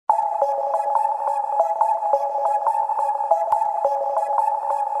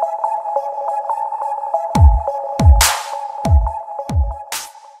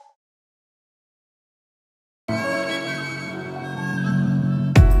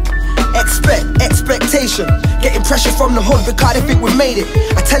expectation. Getting pressure from the hood because they think we've made it.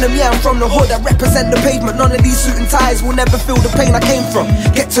 I tell them, yeah, I'm from the hood, I represent the pavement. None of these suit and ties will never feel the pain I came from.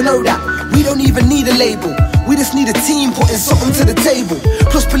 Get to know that we don't even need a label. We just need a team putting something to the table.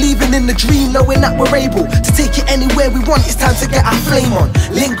 Plus believing in the dream, knowing that we're able to take it anywhere we want. It's time to get our flame on.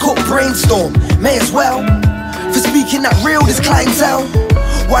 Link up, brainstorm, may as well. For speaking that real, this clientele.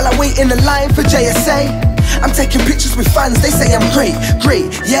 While I wait in the line for JSA, I'm taking pictures with fans, they say I'm great,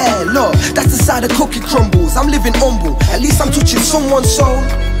 yeah, look, that's the side of cookie crumbles. I'm living humble, at least I'm touching someone's soul.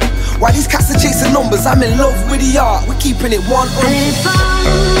 While these cats are chasing numbers, I'm in love with the art, we're keeping it one.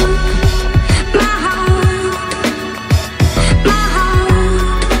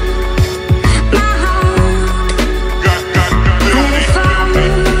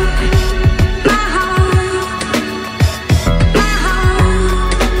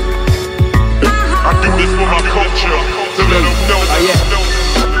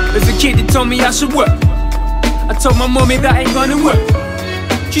 As a kid, they told me I should work. I told my mommy that ain't gonna work.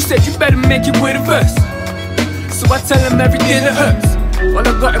 She said you better make it with a verse. So I tell them everything that hurts. All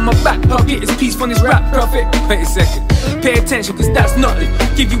I got in my back pocket is peace from this rap prophet. Wait a second, pay attention cause that's nothing.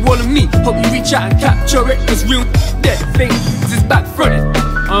 Give you all of me, hope you reach out and capture it. Cause real dead thing is back fronted.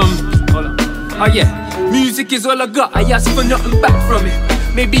 Hold on. Oh yeah, music is all I got, I ask for nothing back from it.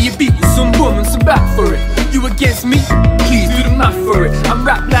 Maybe you beat me some woman, some back for it. You against me? Please do the math for it. I'm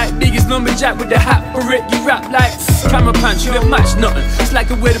rap like biggest lumberjack with the hat for it. You rap like camera punch, you don't match nothing. It's like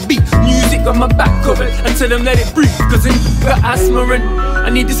a way to beat, music on my back covered. I tell them let it breathe, cause I got asthma and I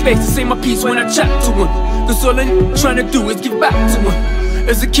need the space to say my piece when I chat to one. Cause all I'm trying to do is give back to one.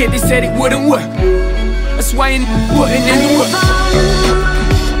 As a kid they said it wouldn't work. That's why I'm putting in the work.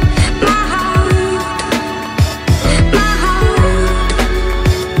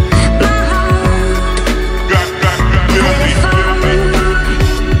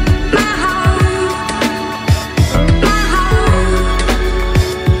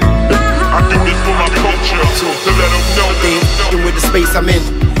 With the space I'm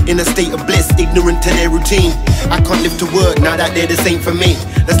in a state of bliss, ignorant to their routine. I can't live to work now that they're the same for me.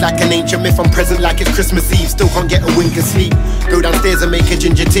 That's like an ancient myth, I'm present like it's Christmas Eve. Still can't get a wink of sleep. Go downstairs and make a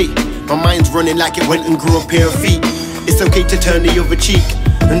ginger tea. My mind's running like it went and grew a pair of feet. It's okay to turn the other cheek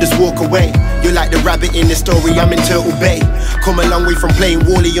and just walk away. You're like the rabbit in the story, I'm in Turtle Bay. Come a long way from playing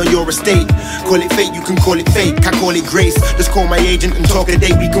Wally on your estate. Call it fate, you can call it fake, I call it grace. Just call my agent and talk a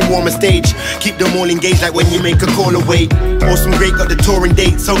date, we can warm a stage. Keep them all engaged like when you make a call away. Awesome, great, got the touring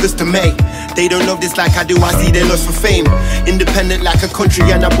dates, August to May. They don't love this like I do, I see their lust for fame. Independent like a country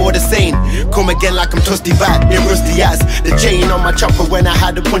and I bought a sane. Come again like I'm trusty bad, they're rusty as the chain on my chopper when I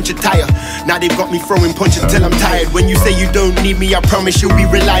had to punch a tire. Now they've got me throwing punches till I'm tired. When you say you don't need me, I promise you'll be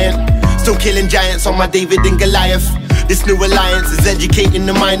reliant. Still killing giants on my David and Goliath. This new alliance is educating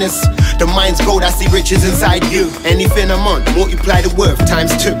the miners. The mind's gold, I see riches inside you. Anything I'm on, multiply the worth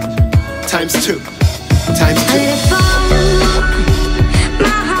times 2. Times 2. Times 2.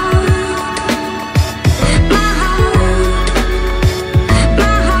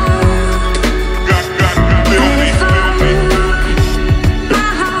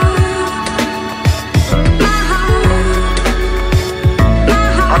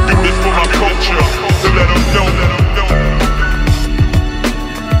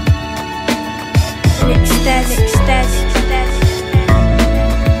 NICKSTEZ.